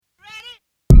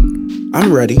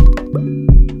I'm ready,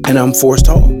 and I'm Forrest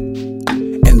Hall.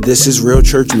 And this is Real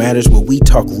Church Matters, where we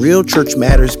talk real church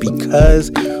matters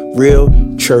because real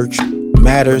church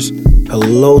matters.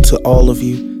 Hello to all of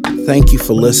you. Thank you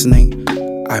for listening.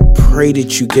 I pray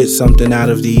that you get something out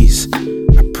of these.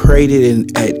 I pray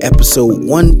that at episode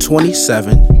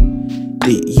 127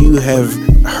 that you have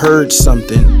heard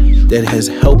something that has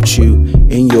helped you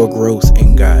in your growth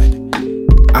in God.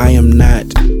 I am not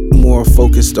more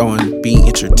focused on being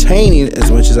entertaining as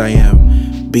much as I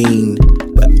am being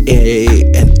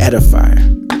an edifier.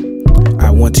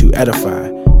 I want to edify.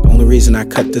 The only reason I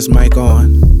cut this mic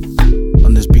on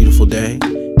this beautiful day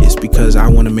is because I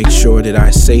want to make sure that I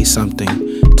say something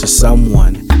to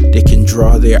someone that can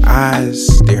draw their eyes,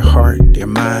 their heart, their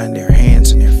mind, their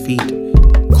hands, and their feet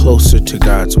closer to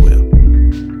God's will.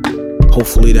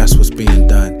 Hopefully that's what's being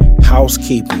done.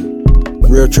 Housekeeping.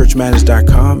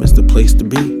 RealChurchMatters.com is the place to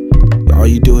be. All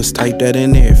you do is type that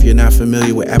in there. If you're not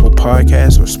familiar with Apple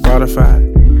Podcasts or Spotify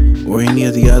or any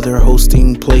of the other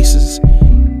hosting places,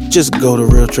 just go to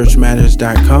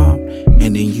RealChurchMatters.com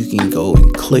and then you can go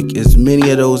and click as many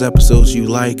of those episodes you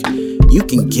like. You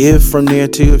can give from there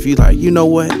too if you like. You know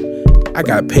what? I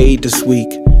got paid this week.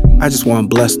 I just want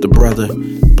to bless the brother,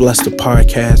 bless the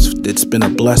podcast. It's been a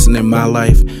blessing in my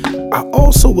life. I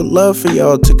also would love for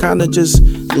y'all to kind of just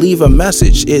leave a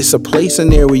message. It's a place in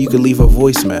there where you can leave a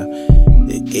voicemail.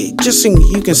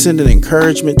 You can send an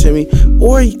encouragement to me,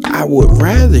 or I would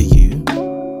rather you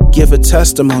give a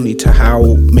testimony to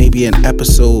how maybe an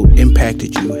episode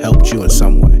impacted you, helped you in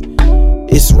some way.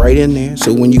 It's right in there.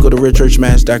 So when you go to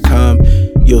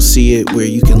RealChurchMatters.com, you'll see it where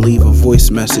you can leave a voice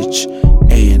message,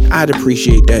 and I'd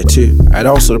appreciate that too. I'd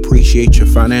also appreciate your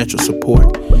financial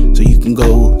support. So you can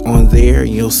go on there and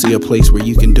you'll see a place where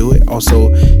you can do it. Also,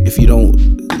 if you don't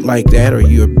like that or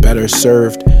you're better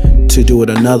served to do it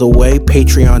another way,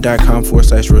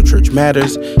 Patreon.com/Real Church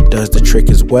Matters does the trick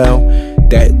as well.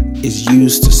 That is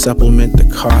used to supplement the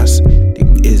cost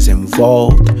that is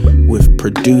involved with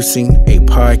producing a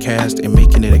podcast and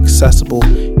making it accessible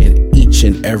in each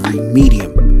and every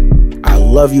medium. I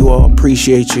love you all.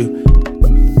 Appreciate you.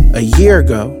 A year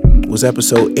ago was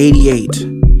episode 88.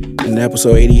 In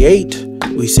episode 88,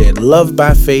 we said love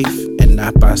by faith and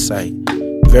not by sight.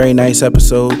 Very nice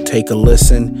episode. Take a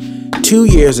listen. 2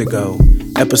 years ago,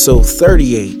 episode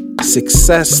 38,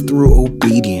 success through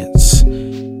obedience.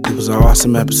 It was an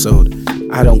awesome episode.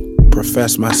 I don't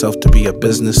profess myself to be a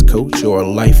business coach or a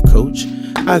life coach.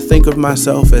 I think of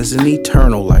myself as an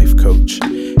eternal life coach,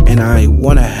 and I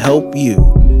want to help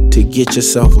you to get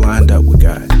yourself lined up with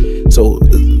God. So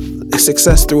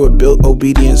success through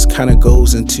obedience kind of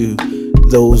goes into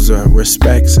those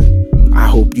respects. I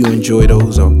hope you enjoy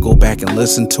those or go back and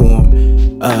listen to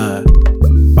them.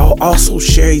 I'll also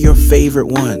share your favorite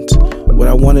ones. What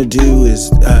I want to do is,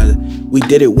 we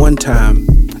did it one time.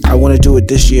 I want to do it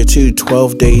this year too.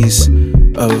 12 days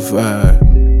of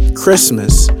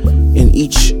Christmas. In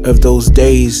each of those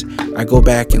days, I go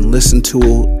back and listen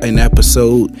to an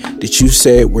episode that you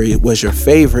said where it was your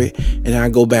favorite, and I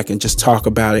go back and just talk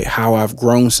about it, how I've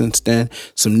grown since then,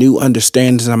 some new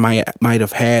understandings I might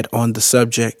have had on the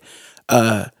subject.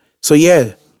 So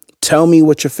yeah, tell me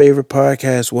what your favorite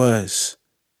podcast was.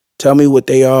 Tell me what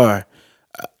they are.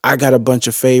 I got a bunch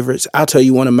of favorites. I'll tell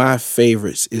you one of my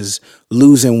favorites is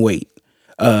Losing Weight.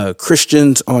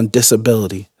 Christians on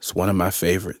Disability is one of my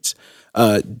favorites.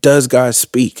 Does God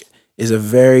Speak is a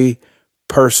very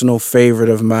personal favorite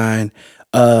of mine.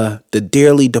 The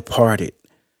Dearly Departed.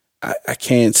 I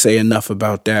can't say enough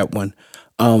about that one.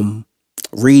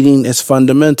 Reading is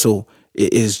Fundamental.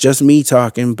 It is just me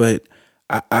talking, but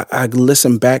I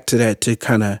listen back to that to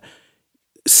kind of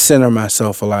center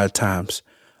myself a lot of times.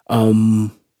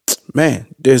 Man,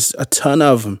 there's a ton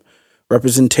of them.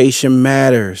 Representation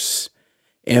Matters.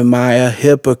 Am I a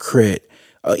hypocrite?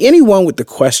 Anyone with the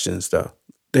questions, though,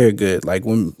 they're good. Like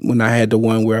when I had the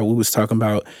one where we was talking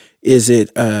about,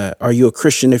 are you a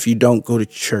Christian if you don't go to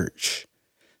church?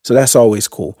 So that's always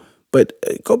cool. But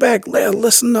go back,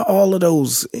 listen to all of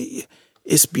those.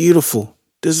 It's beautiful.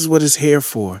 This is what it's here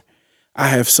for. I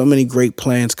have so many great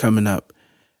plans coming up.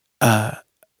 I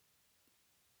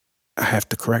have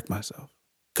to correct myself.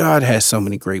 God has so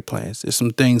many great plans. There's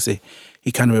some things that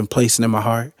he kind of been placing in my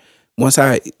heart. Once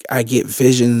I get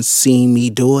visions seeing me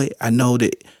do it, I know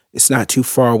that it's not too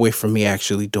far away from me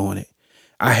actually doing it.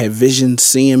 I had visions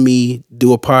seeing me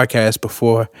do a podcast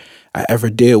before I ever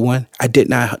did one. I did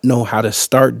not know how to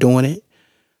start doing it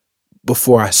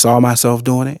before I saw myself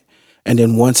doing it. And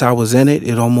then once I was in it,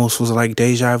 it almost was like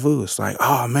deja vu. It's like,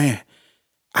 oh man,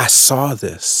 I saw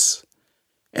this.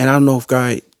 And I don't know if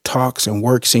God talks and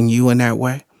works in you in that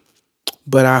way,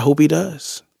 but I hope he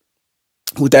does.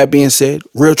 With that being said,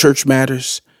 Real Church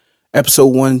Matters, episode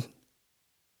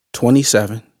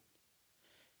 127,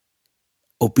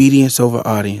 obedience over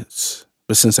audience.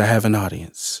 But since I have an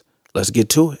audience, let's get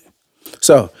to it.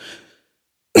 So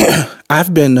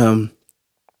I've been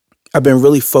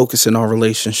really focusing on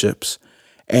relationships,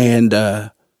 and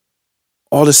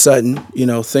all of a sudden,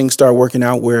 things started working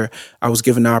out where I was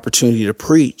given the opportunity to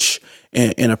preach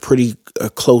in a pretty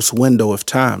close window of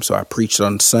time. So I preached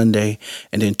on Sunday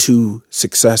and then 2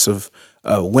 successive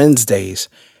Wednesdays,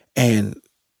 and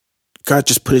God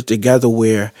just put it together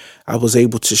where I was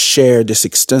able to share this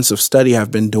extensive study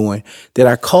I've been doing that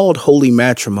I called Holy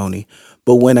Matrimony.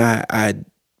 But when I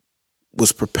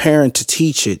was preparing to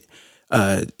teach it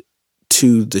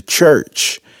to the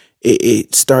church,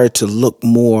 it started to look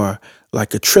more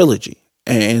like a trilogy.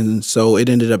 And so it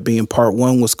ended up being part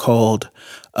 1 was called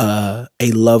A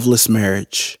Loveless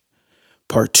Marriage.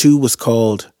 Part 2 was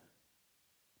called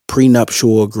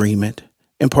Prenuptial Agreement.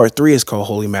 And part 3 is called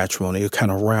Holy Matrimony. It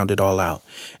kind of rounded all out.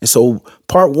 And so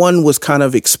part 1 was kind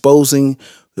of exposing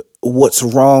what's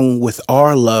wrong with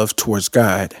our love towards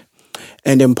God.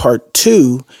 And then part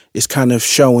 2 is kind of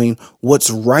showing what's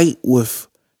right with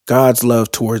God's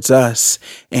love towards us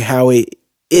and how it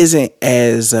isn't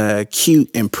as cute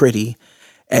and pretty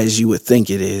as you would think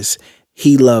it is.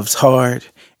 He loves hard,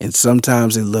 and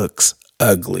sometimes it looks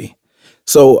ugly.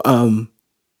 So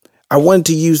I wanted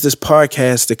to use this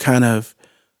podcast to kind of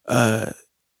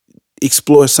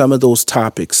explore some of those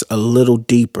topics a little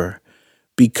deeper,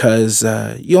 because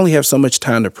you only have so much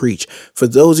time to preach. For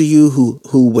those of you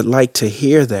who would like to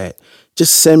hear that,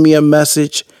 just send me a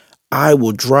message. I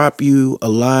will drop you a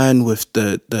line with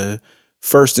the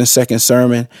first and second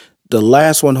sermon. The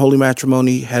last one, Holy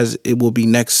Matrimony, it will be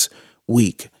next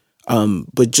week.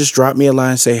 But just drop me a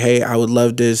line, say, hey, I would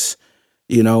love this.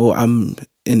 I'm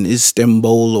in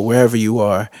Istanbul or wherever you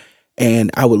are,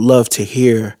 and I would love to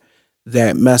hear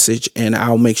that message, and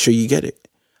I'll make sure you get it.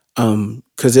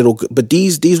 But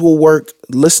these will work.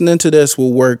 Listening to this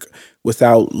will work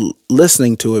without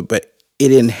listening to it, but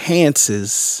it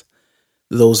enhances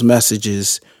those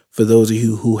messages for those of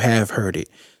you who have heard it.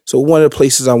 So one of the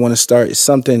places I want to start is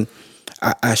something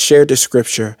I shared the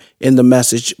scripture in the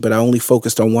message, but I only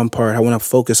focused on one part. I want to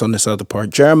focus on this other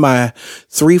part. Jeremiah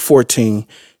 3:14,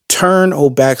 turn, O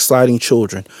backsliding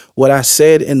children. What I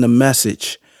said in the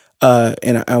message,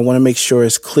 and I want to make sure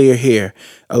it's clear here.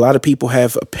 A lot of people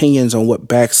have opinions on what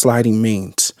backsliding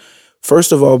means.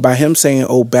 First of all, by him saying,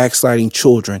 oh, backsliding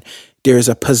children, there's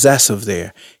a possessive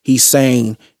there. He's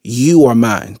saying, you are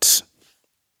mine.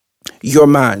 Your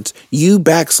minds. You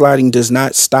backsliding does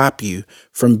not stop you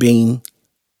from being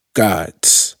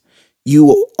God's.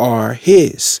 You are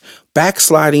his.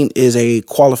 Backsliding is a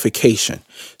qualification.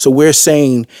 So we're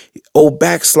saying, oh,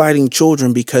 backsliding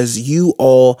children, because you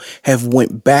all have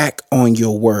went back on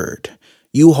your word.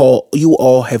 You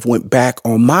all have went back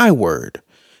on my word.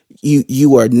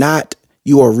 You are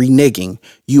reneging.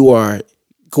 You are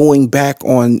going back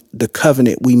on the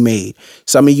covenant we made.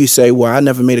 Some of you say, well, I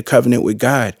never made a covenant with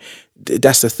God.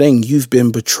 That's the thing. You've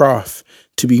been betrothed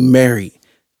to be married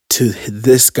to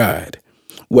this God.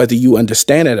 Whether you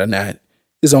understand it or not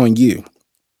is on you.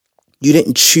 You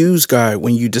didn't choose God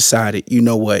when you decided, you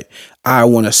know what, I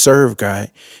want to serve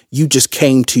God. You just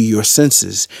came to your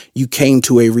senses. You came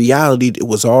to a reality that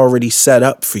was already set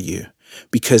up for you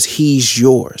because he's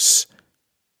yours.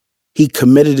 He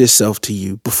committed himself to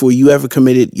you before you ever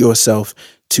committed yourself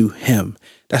to him.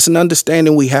 That's an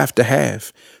understanding we have to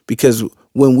have, because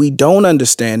when we don't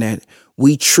understand that,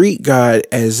 we treat God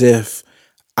as if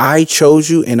I chose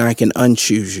you and I can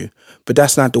unchoose you. But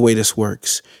that's not the way this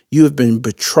works. You have been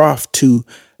betrothed to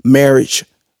marriage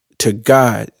to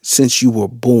God since you were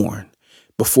born.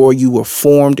 Before you were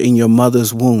formed in your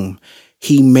mother's womb,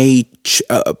 he made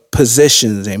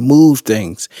positions and moved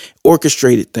things,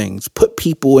 orchestrated things, put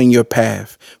people in your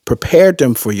path, prepared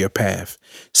them for your path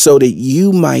so that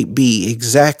you might be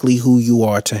exactly who you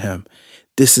are to him.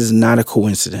 This is not a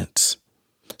coincidence.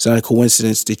 It's not a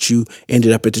coincidence that you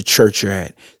ended up at the church you're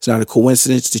at. It's not a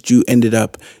coincidence that you ended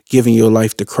up giving your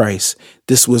life to Christ.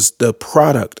 This was the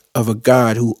product of a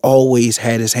God who always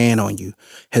had his hand on you,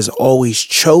 has always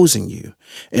chosen you,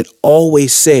 and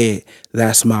always said,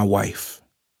 that's my wife.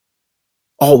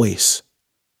 Always.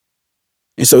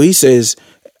 And so he says,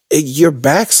 you're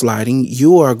backsliding.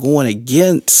 You are going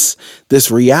against this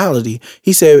reality.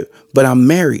 He said, but I'm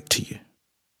married to you.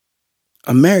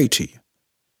 I'm married to you.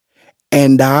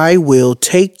 And I will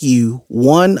take you,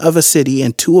 one of a city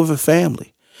and two of a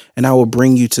family, and I will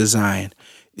bring you to Zion.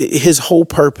 His whole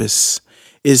purpose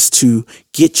is to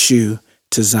get you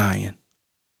to Zion.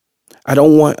 I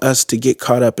don't want us to get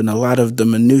caught up in a lot of the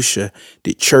minutia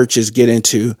that churches get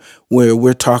into, where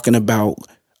we're talking about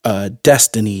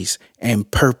destinies and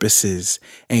purposes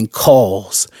and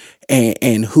calls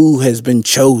and who has been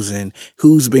chosen,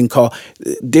 who's been called.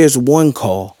 There's one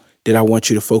call that I want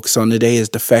you to focus on today, is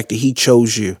the fact that he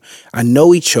chose you. I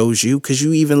know he chose you because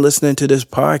you even listening to this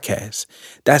podcast.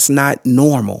 That's not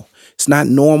normal. It's not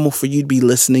normal for you to be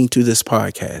listening to this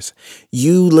podcast.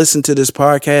 You listen to this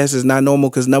podcast is not normal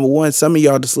because, number one, some of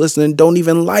y'all that's listening don't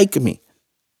even like me.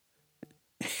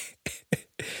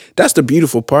 That's the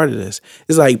beautiful part of this.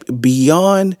 It's like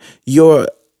beyond your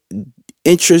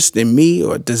interest in me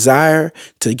or desire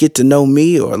to get to know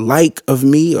me or like of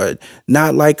me or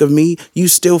not like of me, you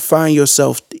still find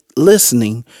yourself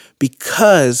listening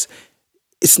because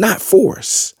it's not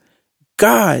force.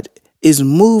 God is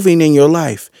moving in your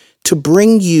life to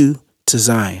bring you to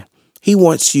Zion. He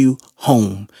wants you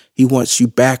home. He wants you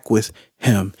back with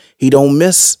him. He don't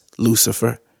miss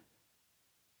Lucifer.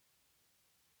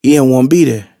 He don't want to be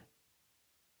there.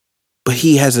 But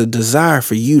he has a desire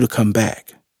for you to come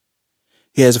back.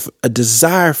 He has a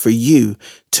desire for you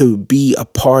to be a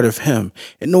part of him.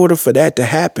 In order for that to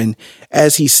happen,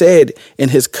 as he said in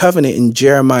his covenant in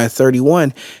Jeremiah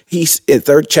 31, he's in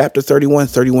chapter 31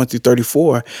 through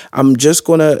 34. I'm just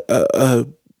going to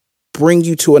bring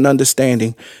you to an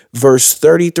understanding. Verse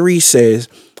 33 says,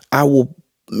 I will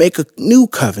make a new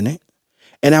covenant,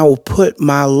 and I will put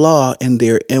my law in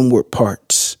their inward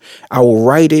parts. I will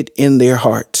write it in their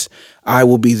hearts. I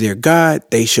will be their God.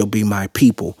 They shall be my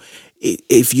people.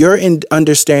 If your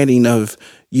understanding of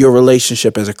your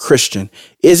relationship as a Christian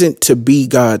isn't to be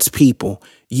God's people,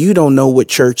 you don't know what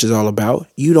church is all about.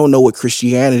 You don't know what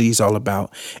Christianity is all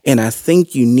about. And I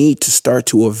think you need to start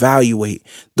to evaluate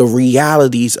the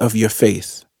realities of your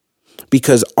faith,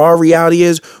 because our reality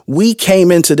is we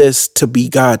came into this to be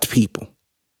God's people.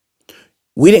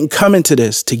 We didn't come into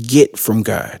this to get from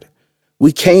God.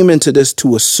 We came into this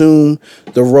to assume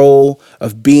the role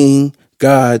of being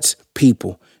God's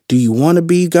people. Do you want to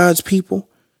be God's people?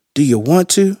 Do you want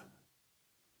to?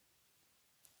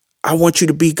 I want you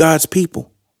to be God's people.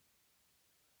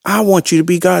 I want you to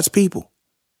be God's people.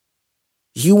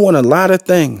 You want a lot of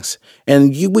things.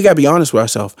 And we got to be honest with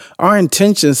ourselves. Our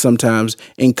intention sometimes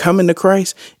in coming to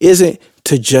Christ isn't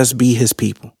to just be his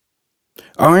people.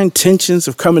 Our intentions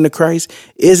of coming to Christ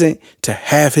isn't to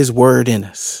have his word in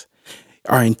us.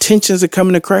 Our intentions of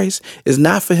coming to Christ is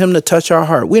not for him to touch our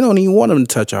heart. We don't even want him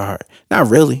to touch our heart.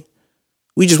 Not really.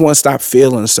 We just want to stop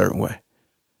feeling a certain way.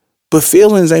 But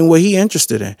feelings ain't what he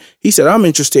interested in. He said, I'm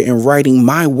interested in writing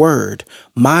my word,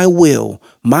 my will,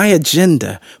 my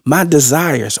agenda, my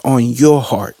desires on your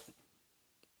heart.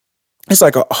 It's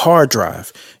like a hard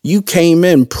drive. You came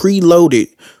in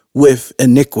preloaded with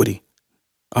iniquity.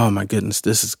 Oh my goodness,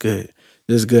 this is good.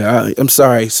 This is good. I'm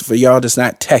sorry for y'all that's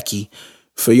not techie.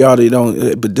 For y'all that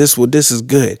don't, but this is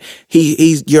good.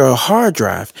 You're a hard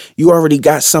drive. You already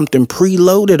got something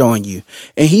preloaded on you.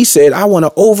 And he said, I want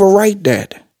to overwrite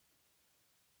that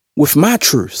with my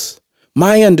truth,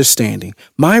 my understanding,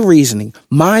 my reasoning,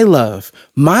 my love,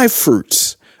 my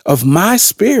fruits of my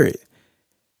spirit.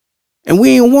 And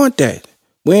we didn't want that.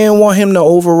 We didn't want him to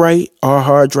overwrite our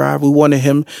hard drive. We wanted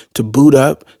him to boot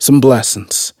up some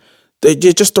blessings.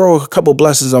 Just throw a couple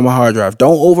blessings on my hard drive.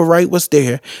 Don't overwrite what's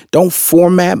there. Don't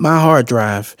format my hard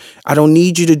drive. I don't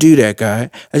need you to do that, God.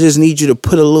 I just need you to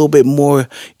put a little bit more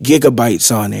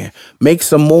gigabytes on there. Make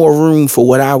some more room for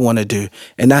what I want to do.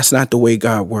 And that's not the way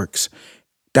God works.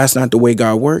 That's not the way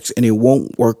God works, and it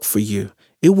won't work for you.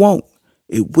 It won't.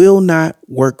 It will not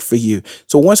work for you.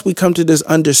 So once we come to this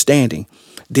understanding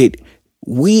that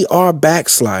we are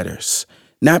backsliders,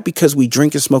 not because we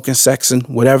drink and smoke and sex and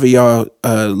whatever y'all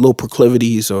little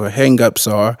proclivities or hang-ups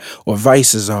are or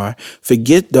vices are.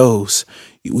 Forget those.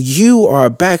 You are a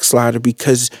backslider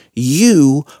because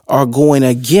you are going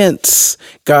against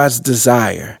God's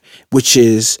desire, which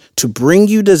is to bring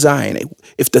you to Zion.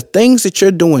 If the things that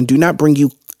you're doing do not bring you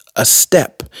a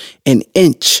step, an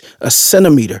inch, a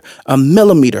centimeter, a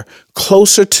millimeter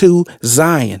closer to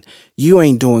Zion, you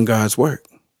ain't doing God's work.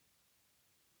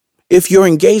 If your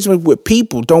engagement with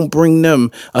people don't bring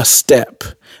them a step,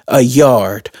 a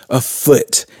yard, a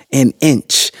foot, an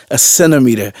inch, a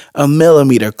centimeter, a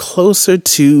millimeter closer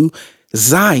to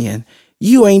Zion,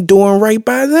 you ain't doing right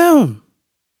by them.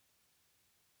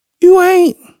 You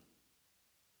ain't.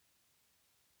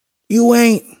 You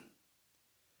ain't.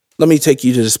 Let me take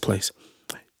you to this place.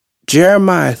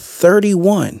 Jeremiah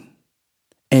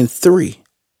 31:3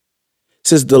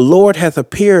 says, the Lord hath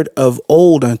appeared of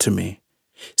old unto me,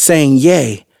 saying,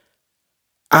 yea,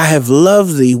 I have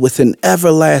loved thee with an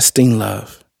everlasting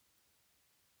love.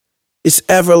 It's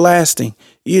everlasting.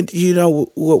 You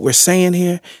know what we're saying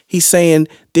here? He's saying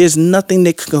there's nothing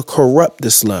that can corrupt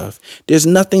this love. There's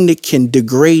nothing that can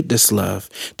degrade this love.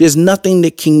 There's nothing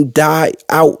that can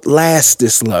outlast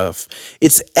this love.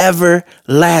 It's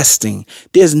everlasting.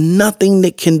 There's nothing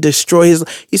that can destroy his.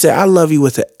 He said, I love you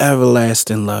with an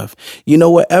everlasting love. You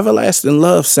know what? Everlasting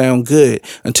love sound good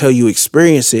until you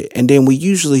experience it. And then we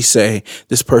usually say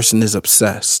this person is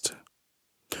obsessed.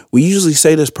 We usually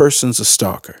say this person's a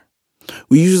stalker.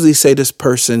 We usually say this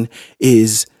person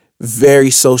is very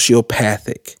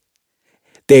sociopathic.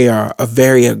 They are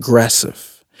very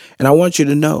aggressive. And I want you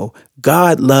to know,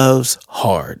 God loves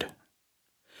hard.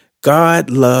 God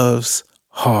loves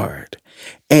hard.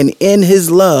 And in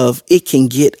his love, it can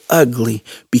get ugly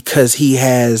because he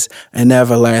has an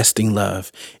everlasting love.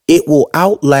 It will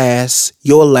outlast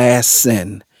your last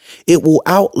sin. It will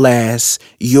outlast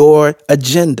your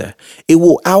agenda. It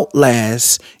will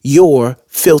outlast your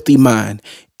filthy mind.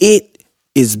 It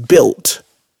is built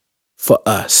for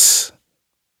us.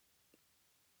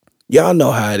 Y'all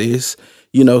know how it is.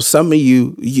 You know, some of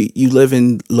you live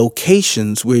in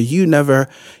locations where you never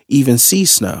even see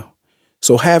snow.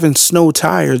 So having snow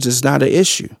tires is not an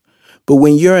issue. But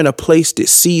when you're in a place that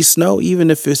sees snow,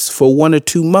 even if it's for 1 or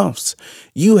 2 months,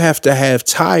 you have to have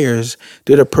tires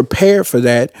that are prepared for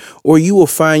that, or you will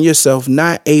find yourself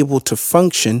not able to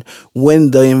function when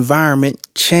the environment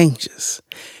changes.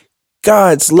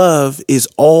 God's love is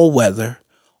all weather,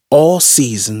 all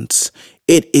seasons.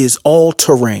 It is all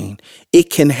terrain.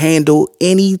 It can handle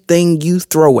anything you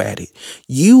throw at it.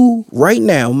 You right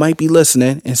now might be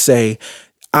listening and say,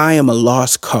 I am a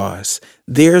lost cause.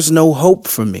 There's no hope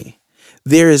for me.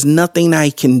 There is nothing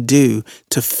I can do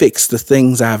to fix the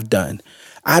things I've done.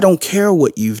 I don't care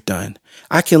what you've done.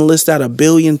 I can list out 1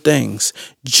 billion things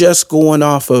just going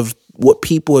off of what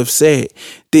people have said.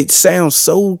 It sounds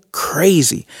so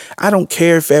crazy. I don't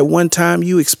care if at one time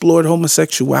you explored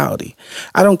homosexuality.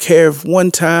 I don't care if one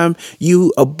time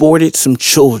you aborted some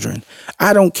children.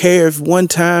 I don't care if one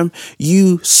time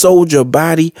you sold your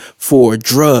body for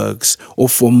drugs or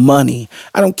for money.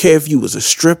 I don't care if you was a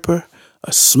stripper,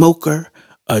 a smoker,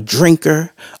 a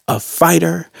drinker, a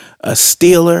fighter, a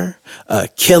stealer, a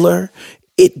killer.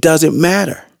 It doesn't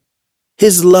matter.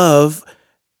 His love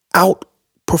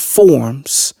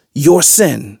outperforms your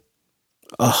sin.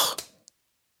 Ugh.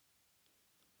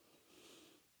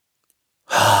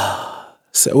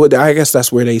 So I guess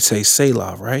that's where they say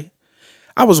Selah, right?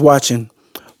 I was watching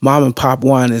Mom and Pop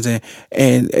Winans and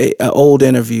an old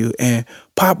interview, and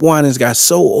Pop Winans got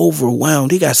so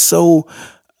overwhelmed. He got so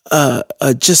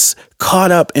just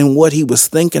caught up in what he was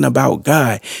thinking about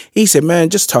God. He said, man,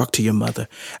 just talk to your mother.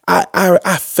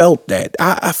 I felt that.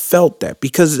 I felt that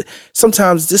because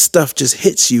sometimes this stuff just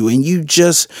hits you and you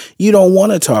don't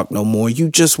want to talk no more. You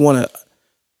just want to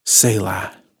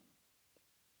Selah.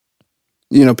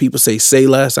 You know, people say say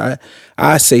less.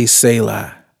 I say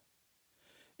Selah.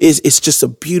 It's just a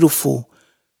beautiful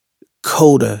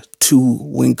coda to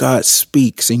when God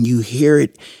speaks and you hear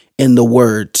it in the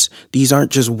words. These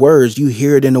aren't just words. You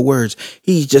hear it in the words.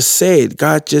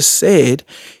 God just said,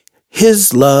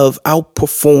 his love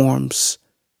outperforms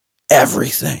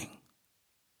everything.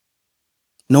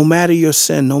 No matter your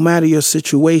sin, no matter your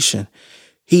situation,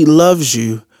 he loves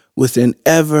you with an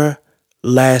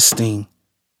everlasting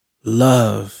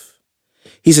love.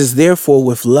 He says, therefore,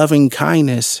 with loving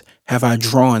kindness have I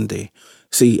drawn thee.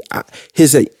 See,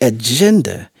 his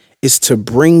agenda is to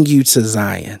bring you to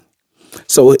Zion.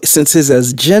 So since his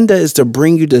agenda is to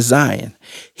bring you to Zion,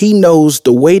 he knows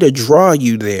the way to draw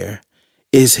you there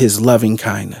is his loving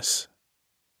kindness.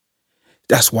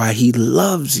 That's why he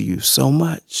loves you so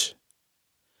much.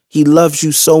 He loves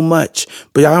you so much,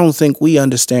 but I don't think we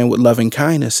understand what loving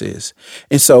kindness is.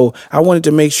 And so I wanted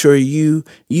to make sure you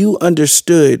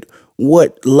understood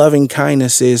what loving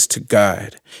kindness is to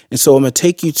God. And so I'm going to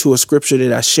take you to a scripture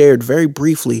that I shared very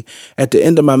briefly at the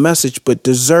end of my message, but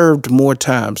deserved more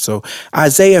time. So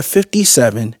Isaiah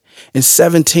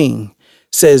 57:17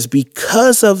 says,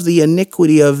 because of the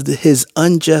iniquity of his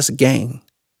unjust gain,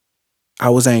 I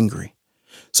was angry.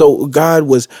 So God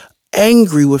was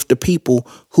angry with the people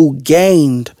who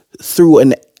gained through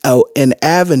an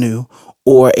avenue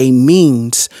or a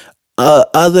means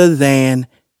other than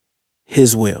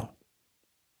his will.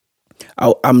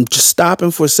 I'm just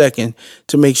stopping for a second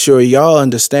to make sure y'all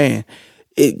understand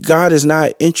God is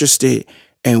not interested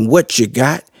in what you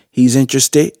got. He's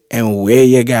interested in where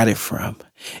you got it from.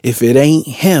 If it ain't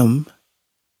him,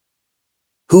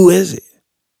 who is it?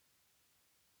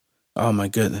 Oh my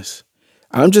goodness.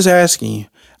 I'm just asking you.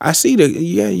 I see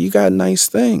you got nice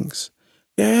things,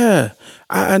 Yeah,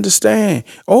 I understand.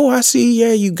 Oh, I see.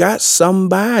 Yeah, you got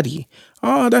somebody.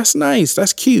 Oh, that's nice.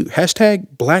 That's cute.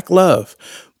 Hashtag Black Love.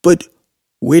 But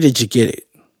where did you get it?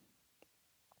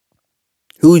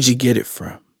 Who'd you get it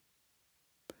from?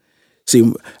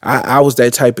 See, I was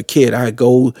that type of kid. I'd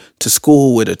go to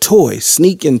school with a toy,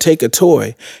 sneak and take a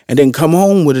toy, and then come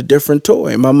home with a different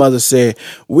toy. And my mother said,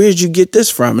 "Where'd you get this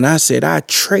from?" And I said, "I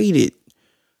traded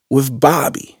with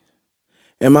Bobby."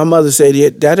 And my mother said,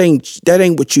 "Yeah, that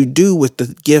ain't what you do with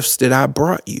the gifts that I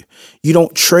brought you. You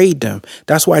don't trade them."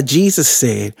 That's why Jesus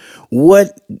said,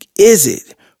 "What is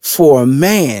it for a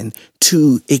man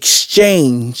to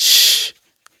exchange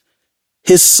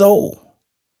his soul?"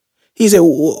 He said,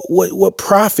 what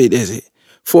profit is it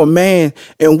for a man?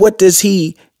 And what does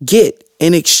he get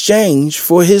in exchange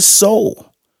for his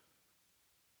soul?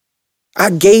 I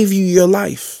gave you your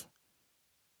life.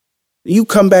 You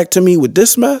come back to me with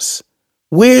this mess?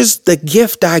 Where's the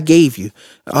gift I gave you?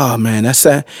 Oh man,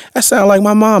 that sound like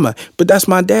my mama, but that's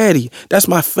my daddy. That's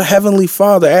my heavenly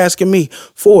Father asking me,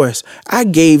 "Forrest, I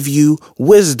gave you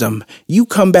wisdom. You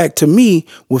come back to me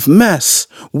with mess.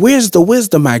 Where's the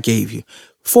wisdom I gave you?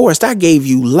 Forrest, I gave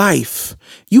you life.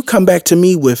 You come back to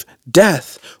me with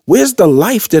death. Where's the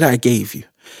life that I gave you?"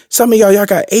 Some of y'all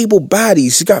got able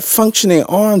bodies. You got functioning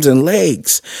arms and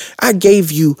legs. I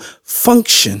gave you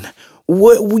function.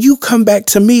 What you come back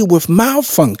to me with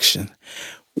malfunction?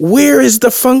 Where is the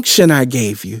function I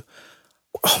gave you?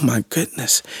 Oh my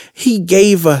goodness. He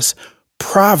gave us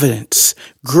providence,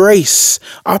 grace,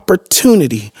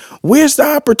 opportunity. Where's the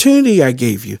opportunity I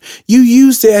gave you? You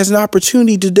used it as an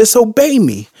opportunity to disobey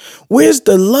me. Where's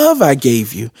the love I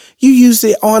gave you? You used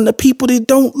it on the people that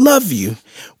don't love you.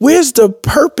 Where's the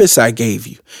purpose I gave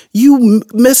you? You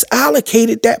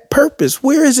misallocated that purpose.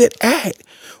 Where is it at?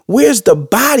 Where's the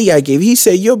body I gave you? He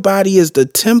said, "Your body is the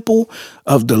temple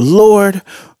of the Lord."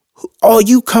 Oh,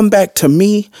 you come back to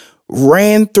me,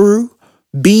 ran through,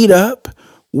 beat up.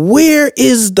 Where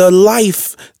is the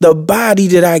life, the body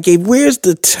that I gave? Where's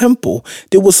the temple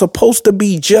that was supposed to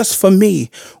be just for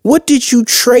me? What did you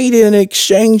trade in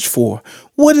exchange for?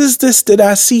 What is this that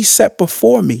I see set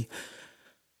before me?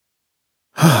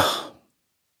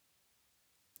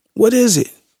 What is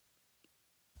it?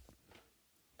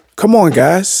 Come on,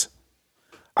 guys.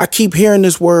 I keep hearing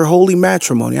this word, holy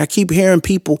matrimony. I keep hearing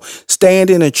people stand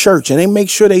in a church and they make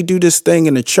sure they do this thing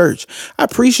in the church. I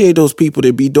appreciate those people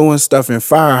that be doing stuff in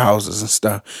firehouses and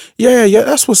stuff. Yeah,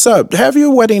 that's what's up. Have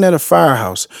your wedding at a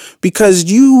firehouse because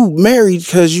you married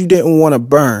because you didn't want to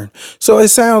burn. So it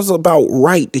sounds about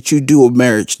right that you do a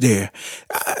marriage there.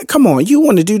 Come on, you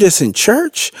want to do this in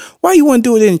church? Why you want to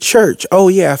do it in church? Oh,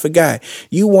 yeah, I forgot.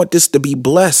 You want this to be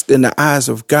blessed in the eyes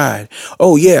of God.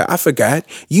 Oh, yeah, I forgot.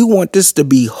 You want this to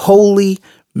be holy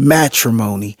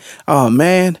matrimony. Oh,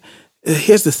 man,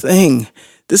 here's the thing.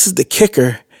 This is the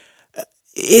kicker.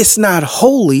 It's not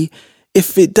holy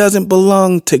if it doesn't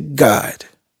belong to God.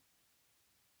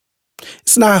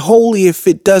 It's not holy if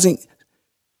it doesn't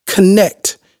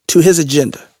connect to his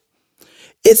agenda.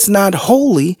 It's not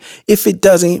holy if it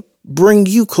doesn't bring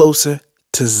you closer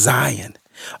to Zion.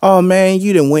 Oh man,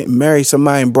 you done went and married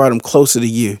somebody and brought them closer to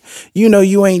you. You know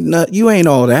you ain't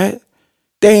all that.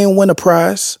 They ain't win a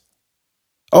prize.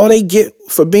 All they get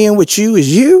for being with you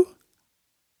is you.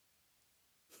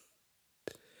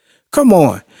 Come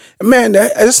on, man.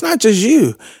 That's not just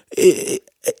you.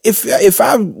 If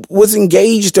I was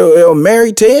engaged or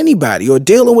married to anybody or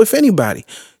dealing with anybody,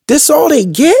 this all they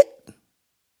get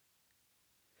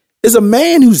is a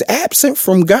man who's absent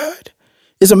from God,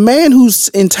 is a man whose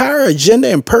entire agenda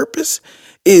and purpose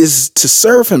is to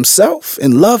serve himself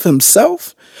and love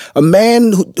himself. A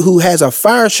man who has a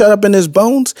fire shut up in his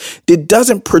bones that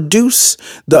doesn't produce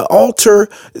the altar,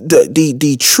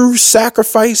 the true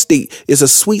sacrifice that is a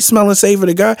sweet smelling savor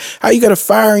to God. How you got a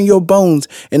fire in your bones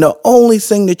and the only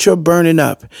thing that you're burning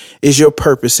up is your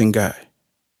purpose in God.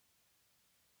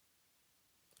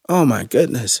 Oh my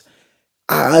goodness.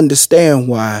 I understand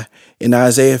why in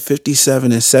Isaiah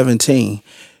 57:17,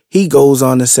 he goes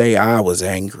on to say, "I was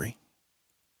angry."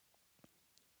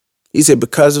 He said,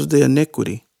 because of the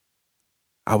iniquity,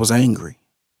 I was angry.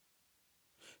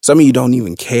 Some of you don't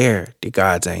even care that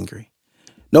God's angry.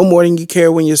 No more than you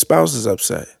care when your spouse is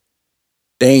upset.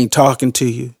 They ain't talking to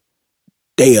you.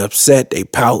 They upset. They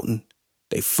pouting.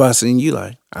 They fussing. You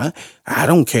like, I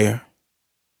don't care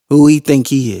who he think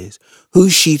he is, who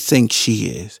she thinks she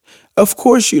is. Of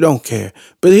course you don't care.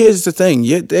 But here's the thing.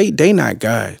 They not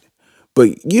God.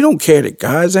 But you don't care that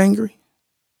God's angry?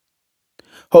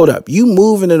 Hold up. You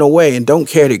moving in a way and don't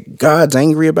care that God's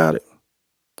angry about it?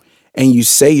 And you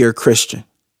say you're a Christian.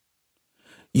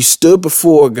 You stood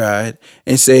before God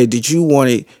and said that you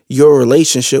wanted your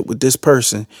relationship with this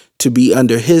person to be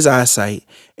under his eyesight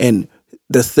and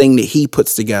the thing that he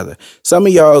puts together. Some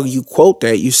of y'all, you quote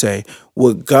that, you say,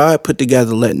 what God put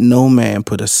together, let no man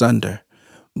put asunder.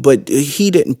 But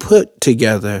he didn't put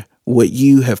together what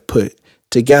you have put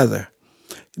together.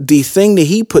 The thing that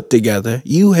he put together,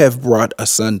 you have brought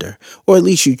asunder, or at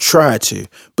least you try to,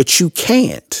 but you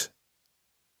can't.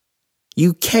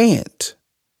 You can't.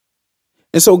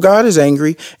 And so God is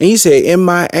angry, and he said, in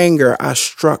my anger, I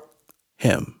struck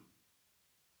him.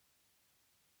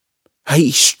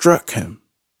 He struck him.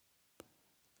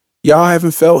 Y'all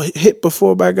haven't felt hit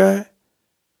before by God?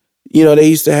 You know, they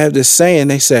used to have this saying,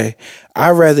 they say,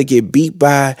 I'd rather get beat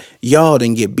by y'all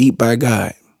than get beat by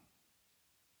God.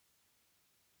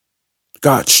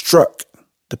 God struck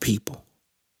the people.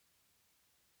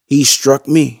 He struck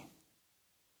me.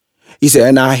 He said,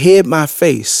 and I hid my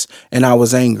face and I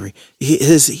was angry.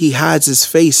 He hides his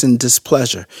face in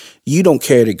displeasure. You don't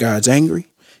care that God's angry.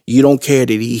 You don't care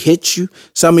that he hits you.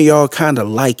 Some of y'all kind of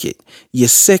like it. You're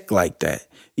sick like that.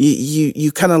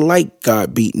 You kind of like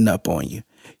God beating up on you.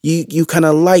 You kind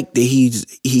of like that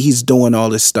he's doing all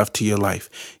this stuff to your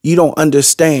life. You don't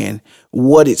understand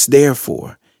what it's there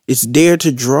for. It's there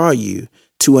to draw you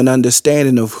to an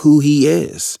understanding of who he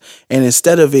is. And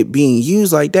instead of it being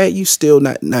used like that, you still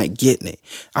not getting it.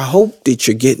 I hope that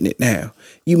you're getting it now.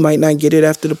 You might not get it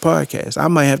after the podcast. I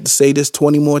might have to say this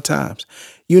 20 more times.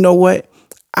 You know what?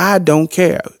 I don't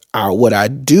care. What I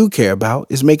do care about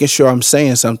is making sure I'm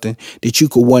saying something that you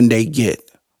could one day get.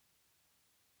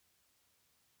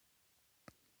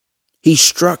 He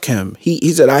struck him.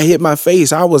 He said, I hit my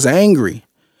face. I was angry.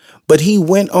 But he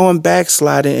went on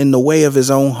backsliding in the way of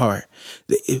his own heart.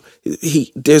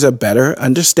 There's a better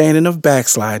understanding of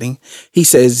backsliding. He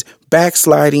says,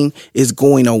 backsliding is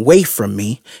going away from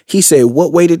me. He said,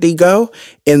 what way did he go?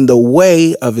 In the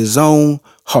way of his own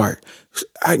heart.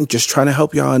 I'm just trying to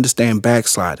help y'all understand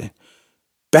backsliding.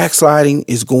 Backsliding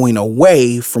is going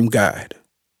away from God.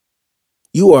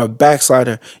 You are a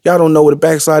backslider. Y'all don't know what a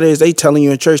backslider is. They telling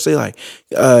you in church, they like,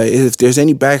 if there's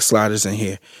any backsliders in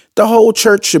here, the whole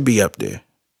church should be up there.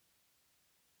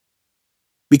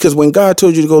 Because when God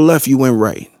told you to go left, you went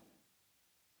right.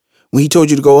 When he told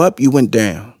you to go up, you went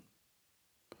down.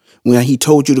 When he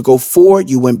told you to go forward,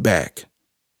 you went back.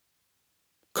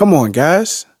 Come on,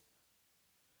 guys.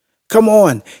 Come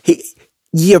on.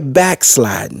 You're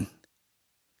backsliding.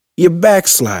 You're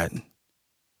backsliding.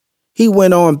 He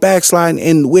went on backsliding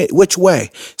in which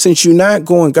way? Since you're not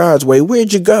going God's way,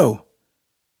 where'd you go?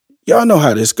 Y'all know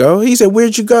how this go. He said,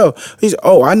 where'd you go? He said,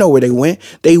 oh, I know where they went.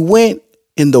 They went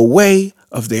in the way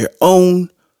of their own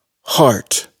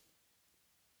heart.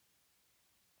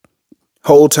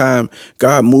 Whole time,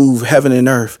 God moved heaven and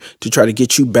earth to try to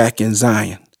get you back in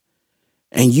Zion.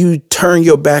 And you turn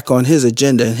your back on his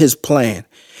agenda and his plan,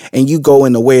 and you go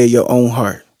in the way of your own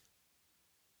heart.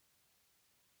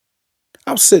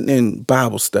 I was sitting in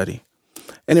Bible study,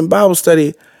 and in Bible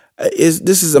study,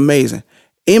 this is amazing.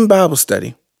 In Bible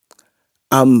study,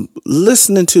 I'm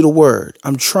listening to the word.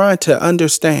 I'm trying to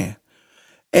understand.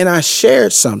 And I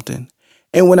shared something.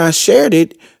 And when I shared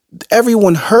it,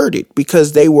 everyone heard it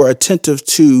because they were attentive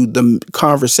to the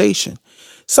conversation.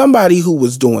 Somebody who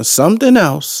was doing something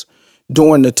else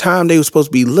during the time they were supposed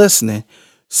to be listening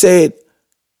said,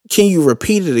 can you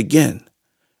repeat it again?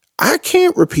 I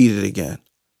can't repeat it again.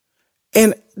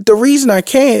 And the reason I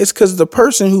can't is because the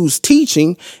person who's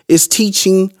teaching is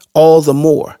teaching all the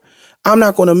more. I'm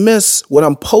not going to miss what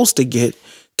I'm supposed to get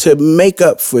to make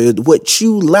up for what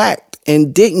you lacked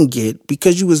and didn't get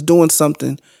because you was doing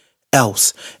something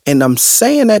else. And I'm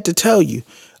saying that to tell you,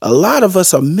 a lot of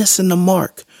us are missing the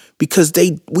mark because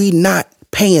we not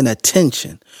paying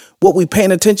attention. What we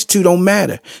paying attention to don't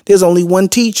matter. There's only one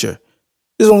teacher.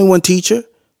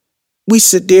 We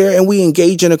sit there and we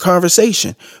engage in a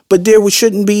conversation, but there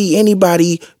shouldn't be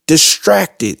anybody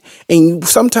distracted. And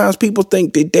sometimes people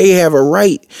think that they have a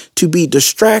right to be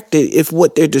distracted if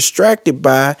what they're distracted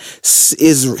by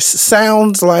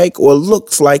sounds like or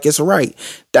looks like it's right.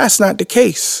 That's not the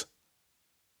case.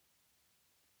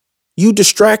 You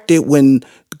distracted when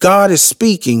God is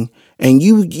speaking, and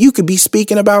you could be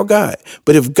speaking about God.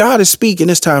 But if God is speaking,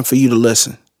 it's time for you to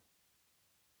listen.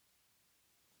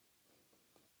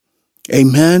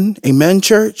 Amen. Amen,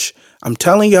 church. I'm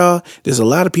telling y'all, there's a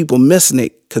lot of people missing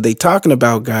it because they talking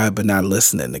about God, but not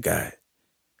listening to God.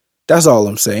 That's all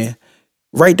I'm saying.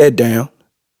 Write that down.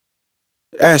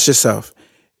 Ask yourself,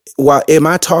 am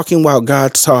I talking while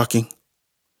God's talking?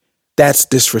 That's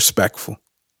disrespectful.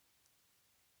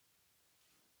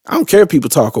 I don't care if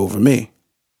people talk over me,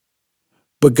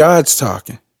 but God's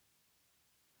talking.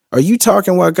 Are you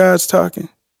talking while God's talking?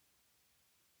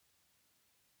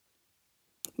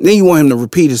 Then you want him to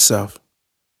repeat himself.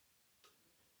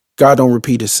 God don't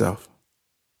repeat himself.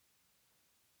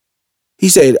 He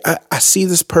said, I see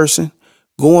this person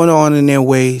going on in their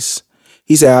ways.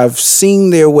 He said, I've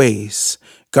seen their ways.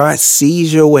 God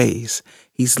sees your ways.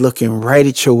 He's looking right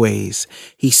at your ways.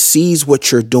 He sees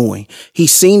what you're doing.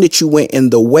 He's seen that you went in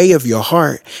the way of your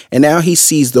heart. And now he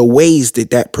sees the ways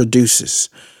that produces.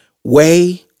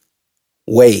 Ways.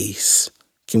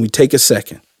 Can we take a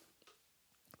second?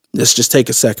 Let's just take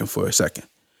a second for a second.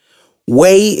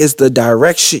 Way is the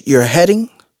direction you're heading.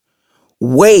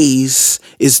 Ways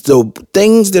is the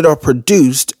things that are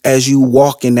produced as you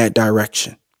walk in that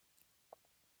direction.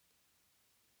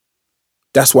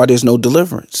 That's why there's no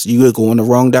deliverance. You are going the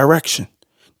wrong direction.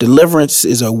 Deliverance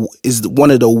is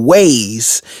one of the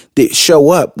ways that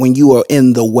show up when you are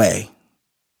in the way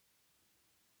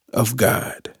of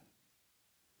God.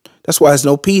 That's why there's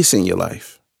no peace in your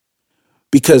life.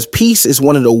 Because peace is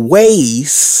one of the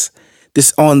ways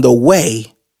that's on the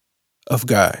way of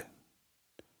God.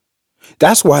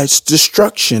 That's why it's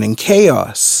destruction and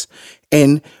chaos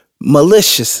and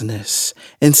maliciousness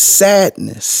and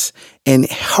sadness and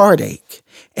heartache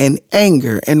and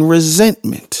anger and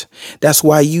resentment. That's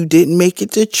why you didn't make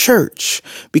it to church,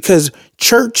 because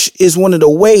church is one of the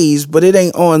ways, but it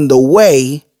ain't on the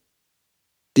way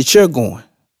that you're going.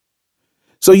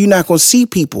 So you're not going to see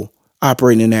people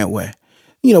operating in that way.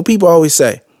 You know, people always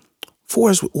say,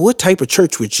 Forrest, what type of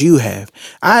church would you have?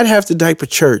 I'd have the type of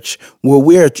church where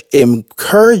we're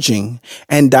encouraging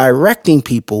and directing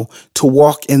people to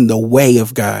walk in the way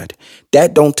of God.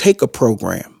 That don't take a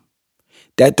program.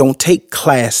 That don't take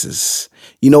classes.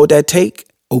 You know what that take?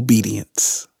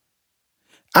 Obedience.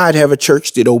 I'd have a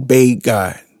church that obeyed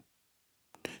God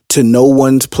to no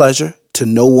one's pleasure, to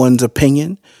no one's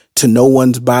opinion, to no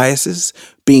one's biases,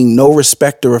 being no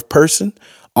respecter of person,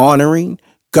 honoring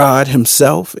God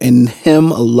himself and him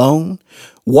alone,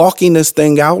 walking this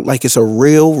thing out like it's a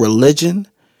real religion,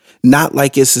 not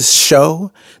like it's a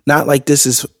show, not like this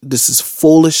is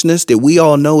foolishness that we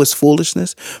all know is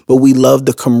foolishness, but we love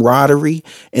the camaraderie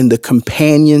and the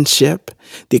companionship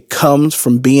that comes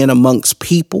from being amongst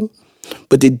people,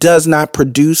 but it does not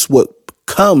produce what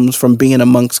comes from being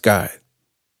amongst God.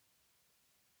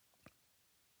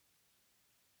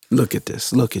 Look at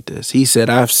this. Look at this. He said,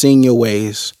 I've seen your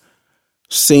ways.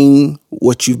 Seeing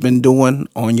what you've been doing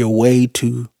on your way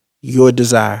to your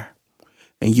desire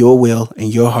and your will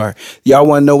and your heart. Y'all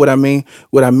want to know what I mean?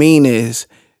 What I mean is,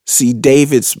 see,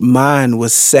 David's mind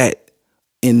was set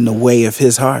in the way of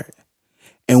his heart.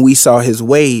 And we saw his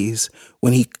ways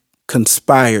when he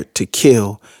conspired to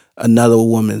kill another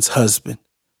woman's husband.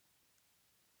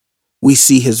 We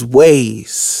see his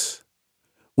ways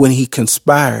when he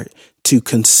conspired to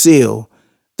conceal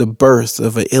the birth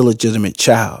of an illegitimate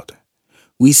child.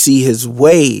 We see his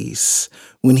ways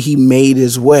when he made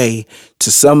his way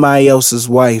to somebody else's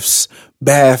wife's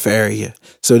bath area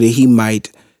so that he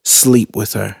might sleep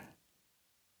with her.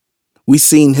 We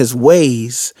seen his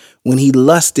ways when he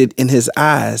lusted in his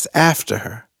eyes after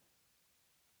her.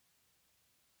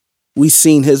 We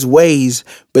seen his ways,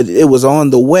 but it was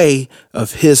on the way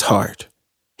of his heart,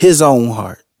 his own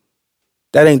heart.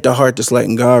 That ain't the heart that's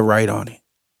letting God write on it.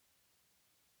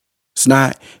 It's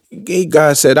not.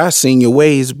 God said, I've seen your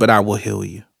ways, but I will heal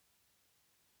you.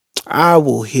 I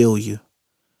will heal you.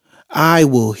 I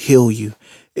will heal you.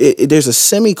 There's a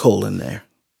semicolon there.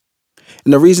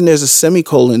 And the reason there's a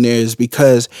semicolon there is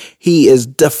because he is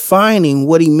defining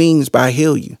what he means by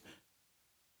heal you.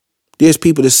 There's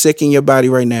people that's sick in your body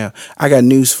right now. I got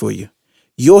news for you.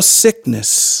 Your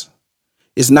sickness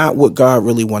is not what God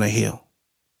really want to heal.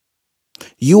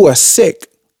 You are sick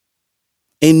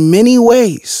in many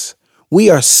ways. We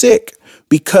are sick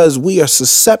because we are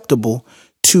susceptible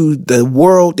to the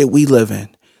world that we live in.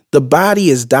 The body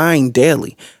is dying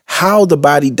daily. How the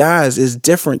body dies is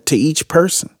different to each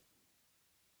person.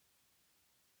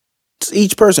 To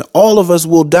each person, all of us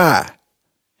will die,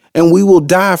 and we will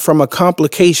die from a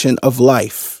complication of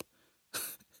life.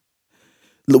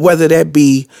 Whether that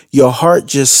be your heart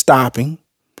just stopping,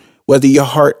 whether your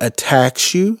heart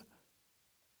attacks you,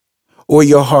 or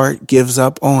your heart gives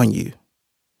up on you.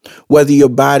 Whether your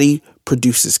body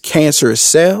produces cancerous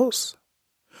cells,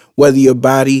 whether your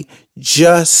body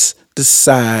just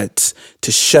decides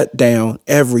to shut down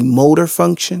every motor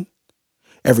function,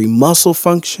 every muscle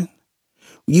function.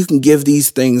 You can give these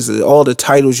things all the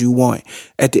titles you want.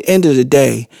 At the end of the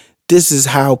day, this is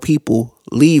how people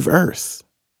leave Earth.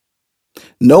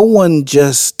 No one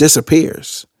just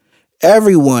disappears.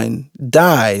 Everyone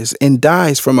dies, and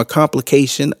dies from a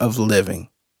complication of living.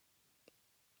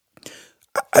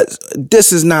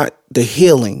 This is not the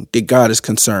healing that God is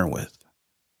concerned with.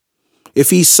 If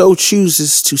he so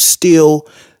chooses to steal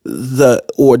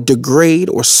or degrade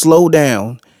or slow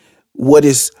down what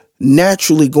is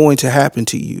naturally going to happen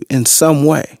to you in some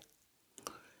way,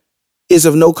 is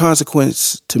of no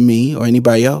consequence to me or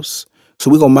anybody else.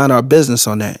 So we're going to mind our business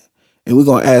on that. And we're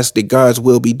going to ask that God's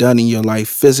will be done in your life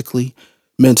physically,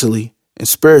 mentally, and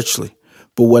spiritually.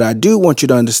 But what I do want you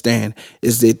to understand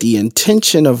is that the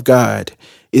intention of God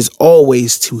is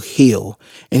always to heal.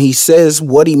 And he says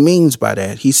what he means by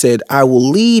that. He said, I will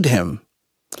lead him.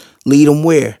 Lead him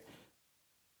where?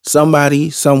 Somebody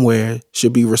somewhere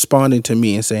should be responding to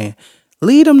me and saying,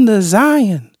 lead him to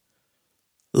Zion.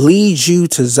 Lead you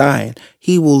to Zion.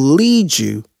 He will lead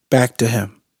you back to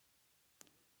him.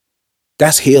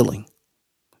 That's healing.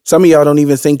 Some of y'all don't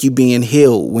even think you're being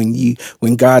healed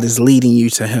when God is leading you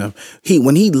to him.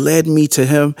 When he led me to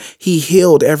him, he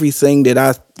healed everything that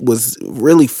I was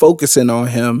really focusing on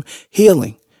him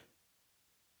healing.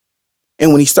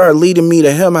 And when he started leading me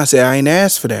to him, I said, I ain't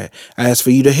asked for that. I asked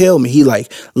for you to heal me. He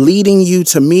leading you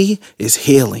to me is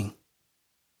healing.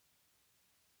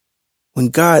 When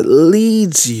God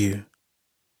leads you,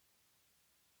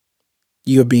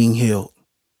 you're being healed.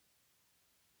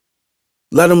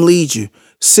 Let him lead you.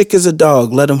 Sick as a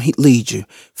dog, let him lead you.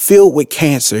 Filled with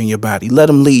cancer in your body, let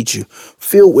him lead you.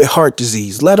 Filled with heart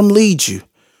disease, let him lead you.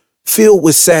 Filled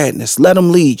with sadness, let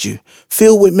him lead you.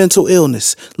 Filled with mental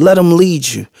illness, let him lead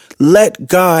you. Let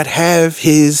God have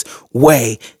his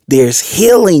way. There's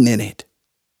healing in it.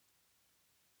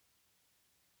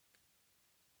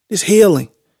 There's healing.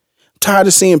 I'm tired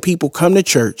of seeing people come to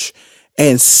church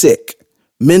and sick,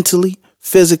 mentally,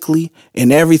 physically,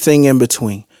 and everything in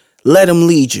between. Let him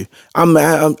lead you.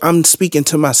 I'm speaking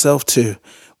to myself too.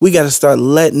 We got to start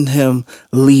letting him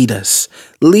lead us.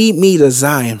 Lead me to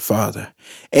Zion, Father,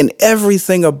 and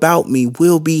everything about me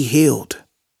will be healed.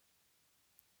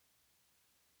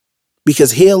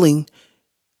 Because healing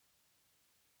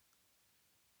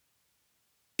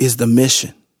is the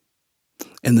mission.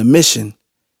 And the mission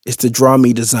is to draw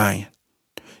me to Zion.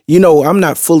 You know, I'm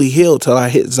not fully healed till I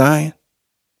hit Zion.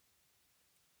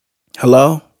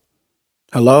 Hello?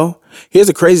 Here's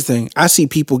the crazy thing. I see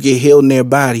people get healed in their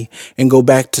body and go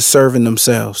back to serving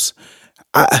themselves.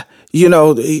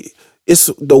 It's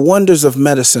the wonders of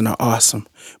medicine are awesome,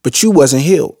 but you wasn't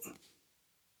healed.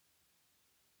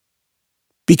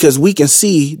 Because we can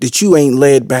see that you ain't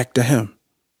led back to him.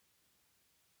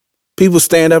 People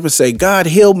stand up and say, God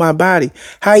healed my body.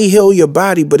 How he healed your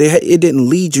body, but it didn't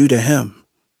lead you to him.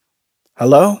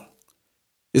 Hello?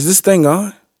 Is this thing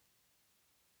on?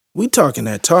 We talking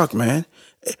that talk, man.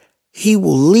 He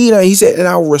will lead us. He said, and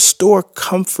I'll restore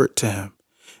comfort to him.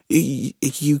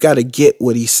 You got to get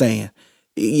what he's saying.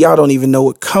 Y'all don't even know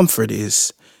what comfort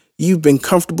is. You've been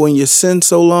comfortable in your sin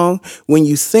so long. When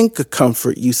you think of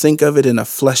comfort, you think of it in a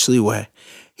fleshly way.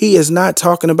 He is not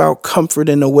talking about comfort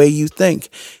in the way you think.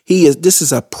 This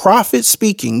is a prophet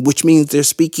speaking, which means they're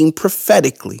speaking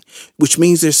prophetically, which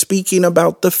means they're speaking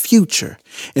about the future.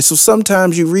 And so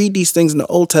sometimes you read these things in the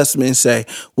Old Testament and say,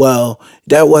 well,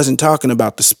 that wasn't talking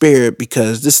about the Spirit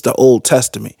because this is the Old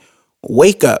Testament.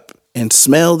 Wake up and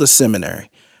smell the seminary.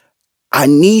 I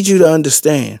need you to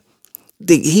understand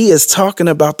that he is talking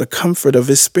about the comfort of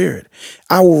his Spirit.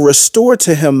 I will restore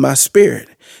to him my spirit.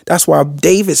 That's why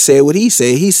David said what he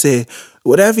said. He said,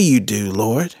 whatever you do,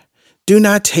 Lord, do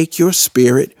not take your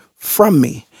spirit from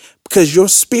me, because your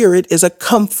spirit is a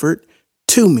comfort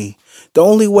to me. The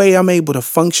only way I'm able to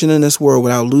function in this world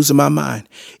without losing my mind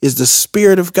is the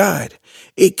Spirit of God.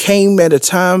 It came at a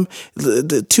time,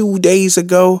 2 days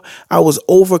ago, I was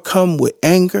overcome with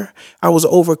anger. I was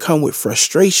overcome with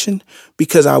frustration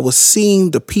because I was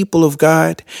seeing the people of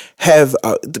God have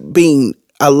being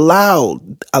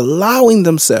allowing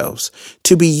themselves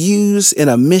to be used in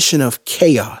a mission of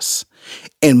chaos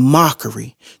and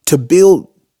mockery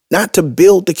not to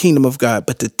build the kingdom of God,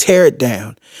 but to tear it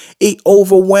down. It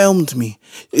overwhelmed me,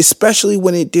 especially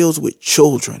when it deals with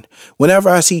children. Whenever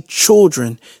I see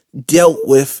children dealt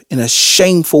with in a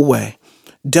shameful way,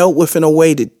 dealt with in a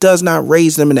way that does not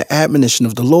raise them in the admonition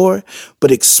of the Lord,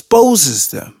 but exposes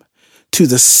them to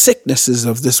the sicknesses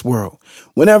of this world.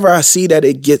 Whenever I see that,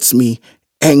 it gets me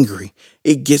angry.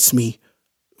 It gets me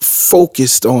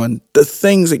focused on the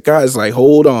things that God's like,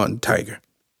 hold on, Tiger.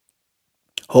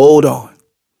 Hold on.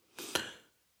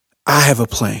 I have a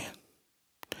plan.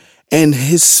 And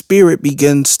his Spirit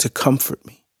begins to comfort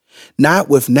me. Not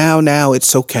with now,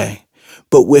 it's okay,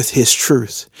 but with his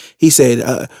truth. He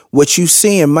said, what you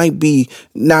seeing might be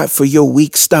not for your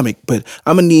weak stomach, but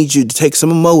I'm going to need you to take some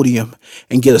Imodium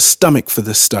and get a stomach for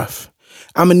this stuff.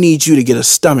 I'm going to need you to get a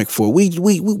stomach for it.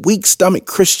 We weak stomach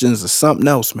Christians are something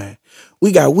else, man.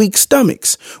 We got weak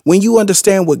stomachs. When you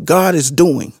understand what God is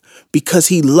doing because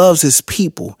he loves his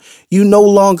people, you no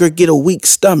longer get a weak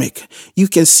stomach. You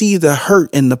can see the hurt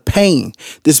and the pain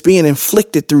that's being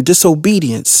inflicted through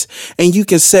disobedience. And you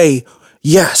can say,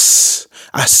 yes,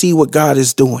 I see what God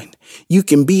is doing. You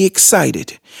can be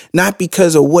excited, not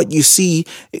because of what you see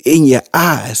in your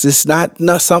eyes. It's not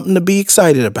something to be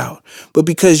excited about, but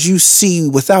because you see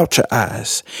without your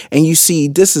eyes and you see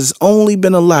this has only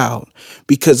been allowed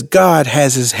because God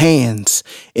has his hands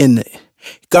in it.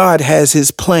 God has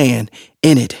his plan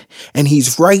in it, and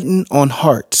he's writing on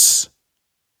hearts.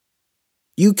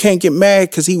 You can't get mad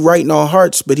because he's writing on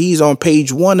hearts, but he's on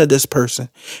page 1 of this person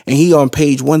and he on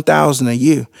page 1,000 of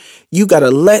you. You got to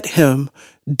let him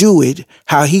do it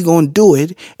how he gonna do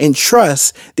it and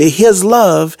trust that his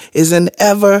love is an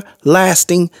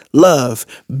everlasting love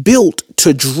built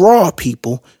to draw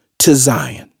people to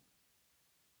Zion.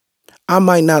 I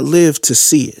might not live to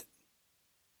see it.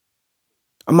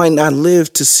 I might not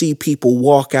live to see people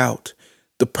walk out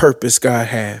the purpose God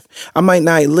have. I might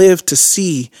not live to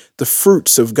see the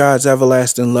fruits of God's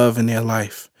everlasting love in their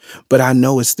life, but I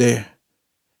know it's there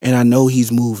and I know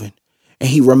he's moving. And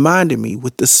he reminded me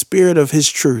with the spirit of his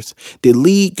truth that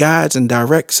lead, guides, and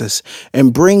directs us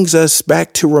and brings us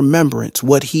back to remembrance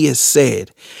what he has said.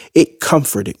 It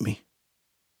comforted me.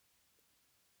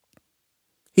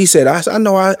 He said, I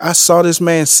know I saw this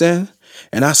man sin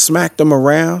and I smacked him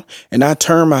around and I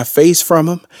turned my face from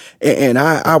him and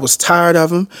I was tired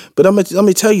of him. But let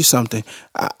me tell you something.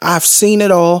 I've seen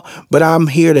it all, but I'm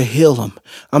here to heal him.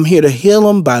 I'm here to heal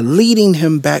him by leading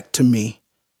him back to me.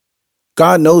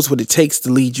 God knows what it takes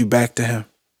to lead you back to him.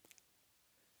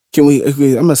 I'm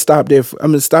going to stop there.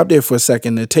 I'm going to stop there for a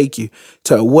second to take you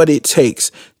to what it takes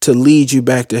to lead you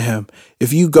back to him.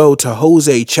 If you go to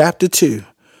Hosea chapter 2,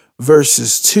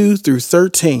 verses 2 through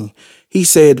 13, he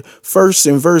said, first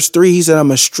in verse 3, he said, I'm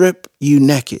going to strip you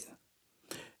naked.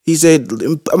 He said,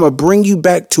 I'm going to bring you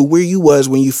back to where you was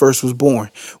when you first was born.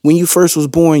 When you first was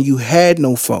born, you had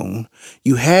no phone.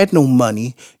 You had no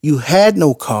money. You had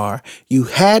no car. You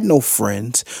had no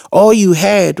friends. All you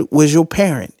had was your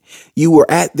parent. You were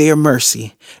at their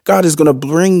mercy. God is going to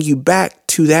bring you back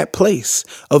to that place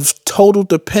of total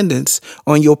dependence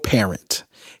on your parent.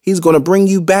 He's going to bring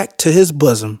you back to his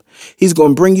bosom. He's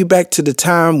going to bring you back to the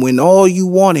time when all you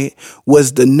wanted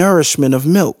was the nourishment of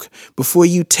milk. Before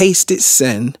you tasted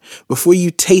sin, before you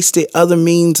tasted other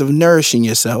means of nourishing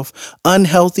yourself,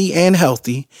 unhealthy and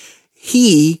healthy,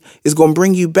 he is going to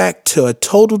bring you back to a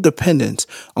total dependence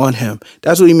on him.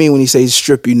 That's what he means when he says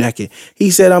strip you naked.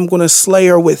 He said, I'm going to slay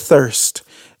her with thirst.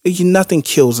 Nothing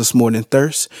kills us more than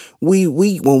thirst. When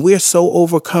we're so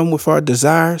overcome with our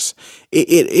desires,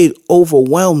 it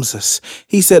overwhelms us.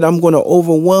 He said, I'm going to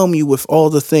overwhelm you with all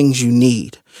the things you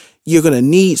need. You're going to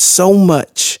need so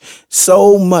much,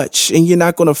 and you're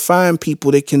not going to find people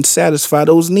that can satisfy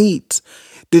those needs.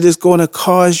 That is going to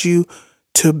cause you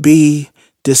to be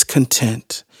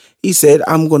discontent. He said,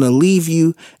 I'm going to leave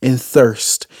you in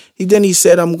thirst. Then he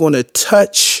said, I'm going to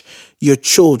touch your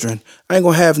children. I ain't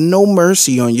going to have no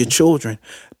mercy on your children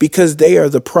because they are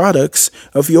the products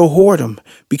of your whoredom,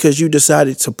 because you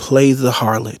decided to play the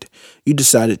harlot. You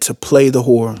decided to play the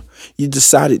whore. You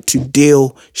decided to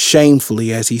deal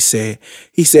shamefully, as he said.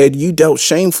 He said you dealt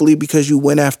shamefully because you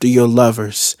went after your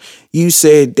lovers. You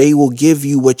said they will give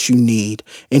you what you need.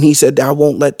 And he said, I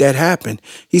won't let that happen.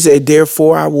 He said,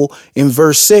 therefore, I will, in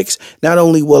verse 6, not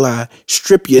only will I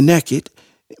strip you naked,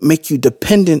 make you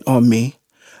dependent on me,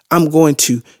 I'm going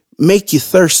to make you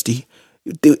thirsty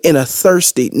in a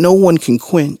thirst that no one can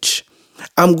quench.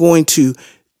 I'm going to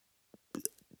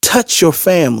touch your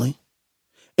family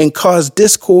and cause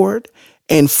discord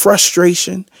and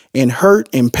frustration and hurt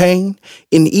and pain,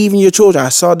 and even your children. I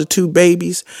saw the 2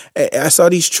 babies. I saw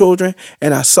these children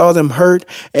and I saw them hurt.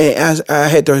 And I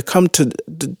had to come to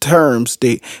the terms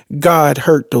that God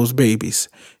hurt those babies.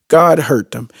 God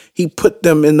hurt them. He put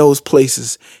them in those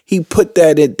places. He put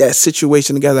that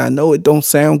situation together. I know it don't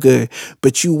sound good,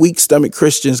 but you weak stomach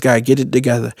Christians got to get it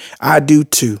together. I do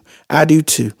too.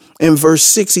 In verse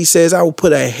 6, he says, I will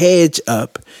put a hedge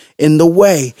up in the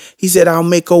way. He said, I'll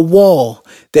make a wall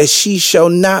that she shall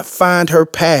not find her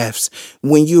paths.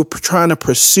 When you're trying to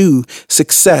pursue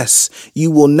success, you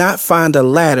will not find a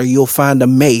ladder. You'll find a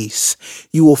maze.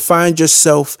 You will find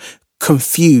yourself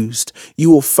confused. You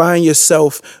will find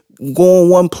yourself going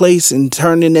one place and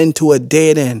turning into a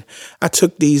dead end. I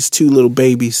took these 2 little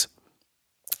babies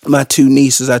My two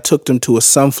nieces, I took them to a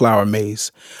sunflower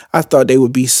maze. I thought they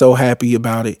would be so happy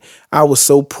about it. I was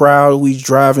so proud. We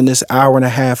driving this hour and a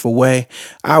half away.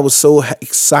 I was so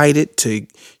excited to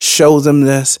show them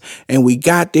this. And we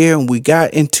got there and we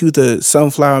got into the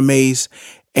sunflower maze.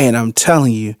 And I'm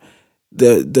telling you,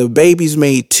 the babies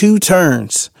made 2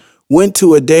 turns, went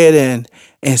to a dead end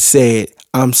and said,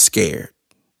 I'm scared.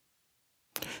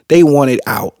 They wanted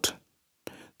out.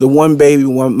 The one baby,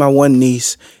 my one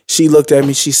niece, she looked at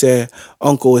me. She said,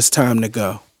 Uncle, it's time to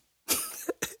go.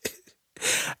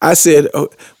 I said, oh,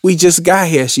 we just got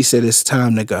here. She said, it's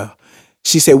time to go.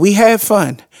 She said, we had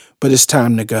fun, but it's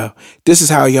time to go. This is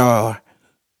how y'all are.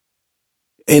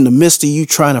 In the midst of you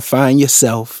trying to find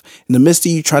yourself, in the midst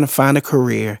of you trying to find a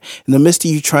career, in the midst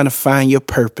of you trying to find your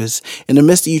purpose, in the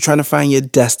midst of you trying to find your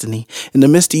destiny, in the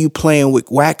midst of you playing with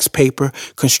wax paper,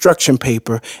 construction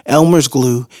paper, Elmer's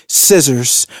glue,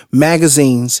 scissors,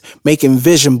 magazines, making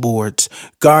vision boards,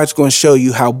 God's going to show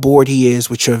you how bored he is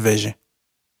with your vision.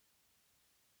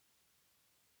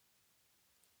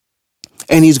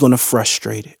 And he's going to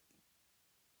frustrate it.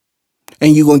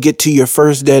 And you're going to get to your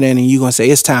first dead end and you're going to say,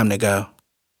 it's time to go.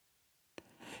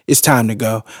 It's time to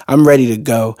go. I'm ready to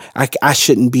go. I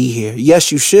shouldn't be here.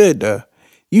 Yes, you should, though.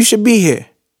 You should be here.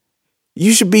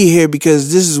 You should be here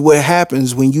because this is what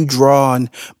happens when you draw on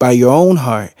by your own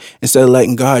heart instead of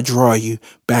letting God draw you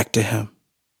back to him.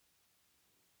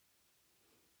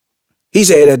 He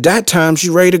said at that time she's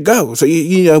ready to go. So,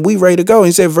 we ready to go.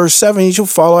 He said, verse 7, she'll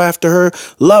follow after her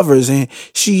lovers and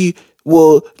she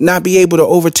will not be able to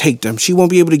overtake them. She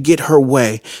won't be able to get her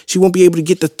way. She won't be able to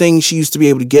get the things she used to be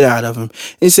able to get out of them.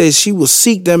 It says she will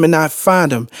seek them and not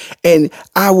find them. And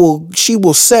she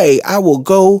will say, I will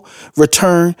go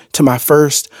return to my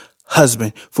first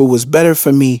husband, for it was better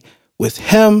for me with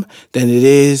him than it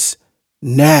is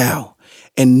now.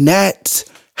 And that's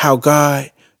how God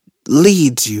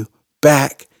leads you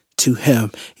back to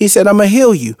him. He said, I'm going to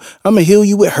heal you. I'm going to heal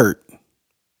you with hurt.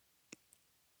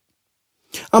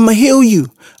 I'm going to heal you.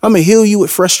 I'm going to heal you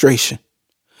with frustration.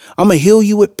 I'm going to heal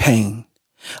you with pain.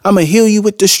 I'm going to heal you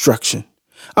with destruction.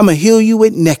 I'm going to heal you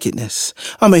with nakedness.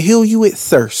 I'm going to heal you with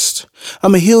thirst.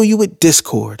 I'm going to heal you with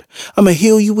discord. I'm going to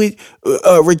heal you with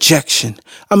rejection.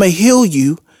 I'm going to heal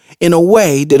you in a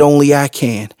way that only I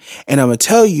can. And I'm going to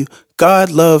tell you,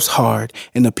 God loves hard,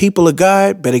 and the people of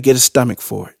God better get a stomach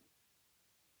for it.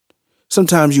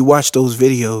 Sometimes you watch those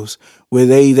videos where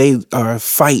they are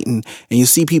fighting and you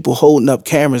see people holding up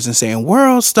cameras and saying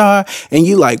world star. And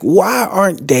you like, why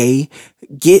aren't they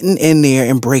getting in there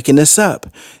and breaking this up?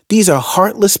 These are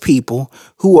heartless people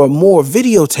who are more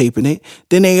videotaping it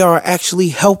than they are actually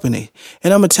helping it.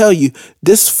 And I'm going to tell you,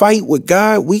 this fight with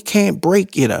God, we can't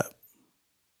break it up.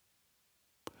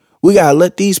 We got to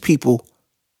let these people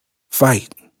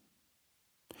fight.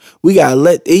 We got to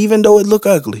let, even though it look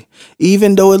ugly,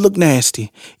 even though it look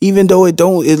nasty, even though it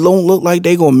don't look like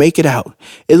they going to make it out.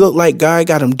 It look like God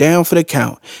got them down for the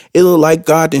count. It look like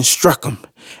God then struck him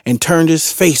and turned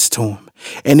his face to him.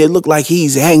 And it looked like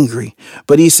he's angry,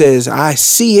 but he says, I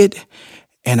see it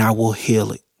and I will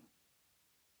heal it.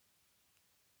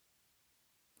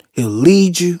 He'll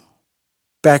lead you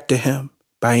back to him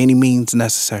by any means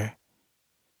necessary.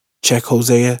 Check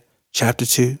Hosea chapter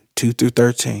 2,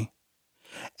 2-13.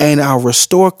 And I'll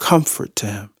restore comfort to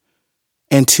him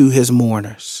and to his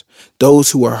mourners,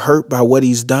 those who are hurt by what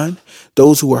he's done,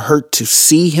 those who are hurt to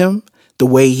see him the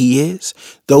way he is,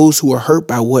 those who are hurt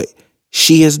by what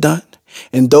she has done,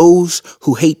 and those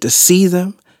who hate to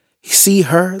see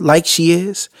her like she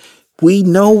is. We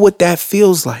know what that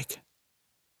feels like.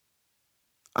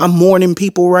 I'm mourning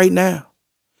people right now.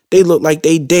 They look like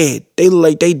they dead. They look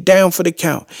like they down for the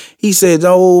count. He says,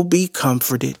 oh, be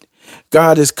comforted.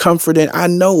 God is comforting. I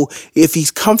know if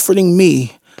he's comforting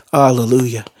me,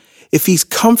 hallelujah. If he's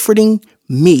comforting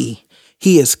me,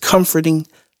 he is comforting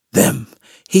them.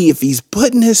 If he's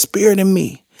putting his spirit in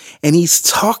me and he's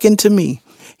talking to me,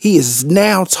 he is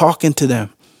now talking to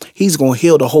them. He's going to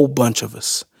heal the whole bunch of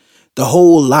us, the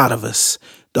whole lot of us,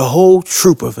 the whole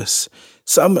troop of us.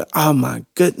 Oh my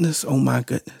goodness. Oh my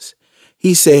goodness.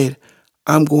 He said,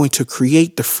 I'm going to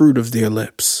create the fruit of their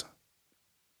lips.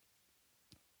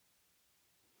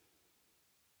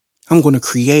 I'm going to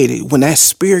create it. When that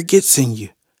spirit gets in you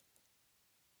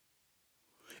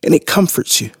and it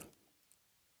comforts you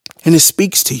and it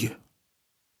speaks to you,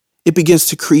 it begins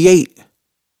to create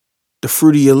the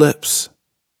fruit of your lips.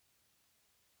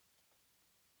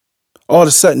 All of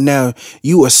a sudden now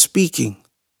you are speaking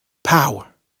power.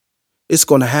 It's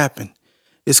going to happen.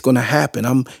 It's going to happen.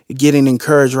 I'm getting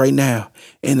encouraged right now.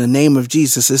 In the name of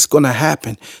Jesus, it's going to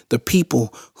happen. The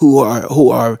people who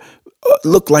are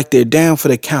look like they're down for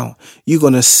the count, you're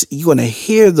going to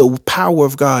hear the power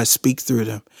of God speak through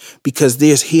them, because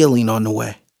there's healing on the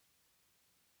way.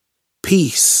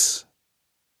 Peace,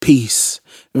 peace.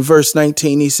 In verse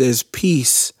 19, he says,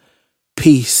 peace,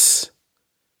 peace,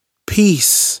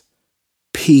 peace,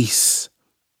 peace.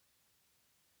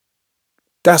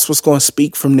 That's what's going to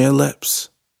speak from their lips.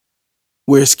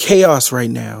 Where's chaos right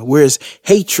now? Where's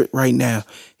hatred right now?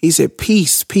 He said,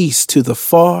 peace, peace to the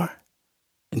far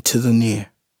and to the near.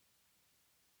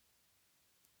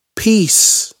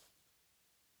 Peace,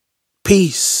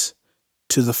 peace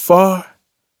to the far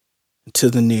and to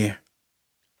the near,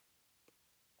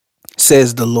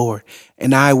 says the Lord,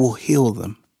 and I will heal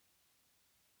them.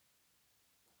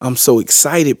 I'm so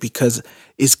excited because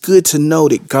it's good to know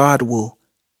that God will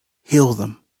heal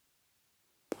them.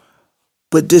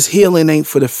 But this healing ain't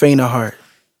for the faint of heart.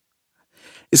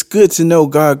 It's good to know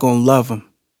God gonna love them.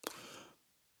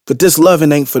 But this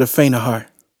loving ain't for the faint of heart.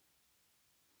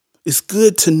 It's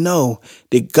good to know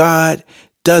that God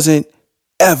doesn't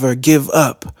ever give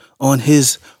up on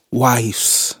his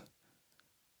wives.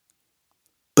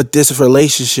 But this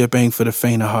relationship ain't for the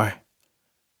faint of heart.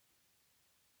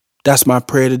 That's my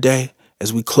prayer today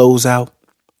as we close out.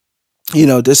 You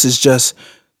know, this is just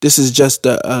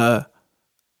a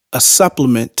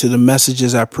supplement to the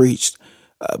messages I preached.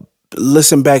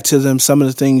 Listen back to them. Some of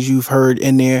the things you've heard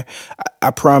in there,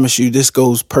 I promise you, this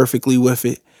goes perfectly with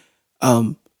it.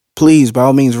 Please, by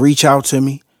all means, reach out to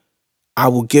me. I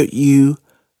will get you.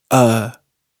 I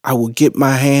will get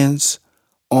my hands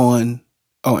on.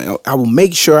 I will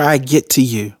make sure I get to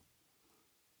you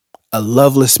a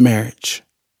loveless marriage.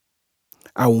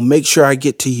 I will make sure I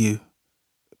get to you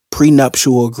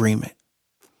prenuptial agreement.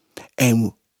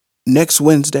 And next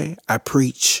Wednesday, I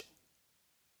preach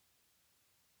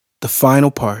the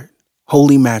final part,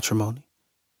 holy matrimony.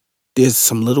 There's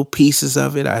some little pieces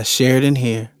of it I shared in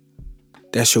here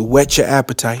that should whet your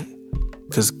appetite,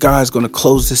 because God's going to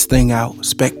close this thing out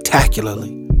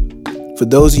spectacularly. For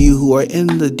those of you who are in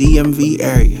the DMV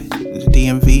area, the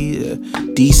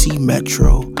DMV, DC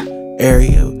metro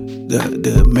area,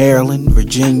 the Maryland,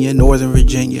 Virginia, Northern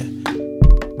Virginia,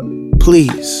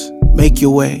 please make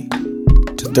your way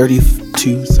to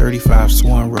 3235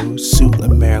 Swan Road,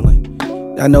 Suitland, Maryland.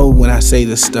 I know when I say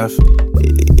this stuff,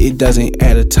 it doesn't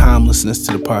add a timelessness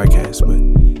to the podcast, but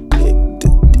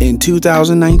in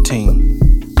 2019,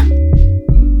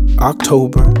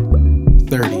 October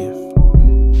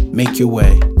 30th, make your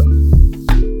way.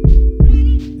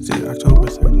 Is it October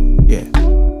 30th? Yeah,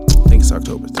 I think it's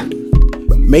October 30th.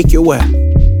 Make your way.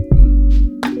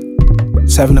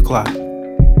 7 o'clock.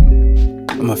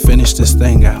 I'm going to finish this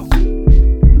thing out.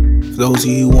 For those of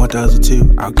you who want the other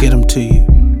two, I'll get them to you.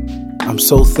 I'm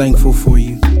so thankful for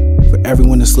you, for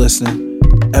everyone that's listening.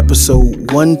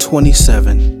 Episode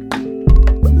 127.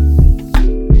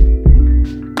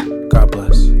 God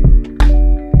bless.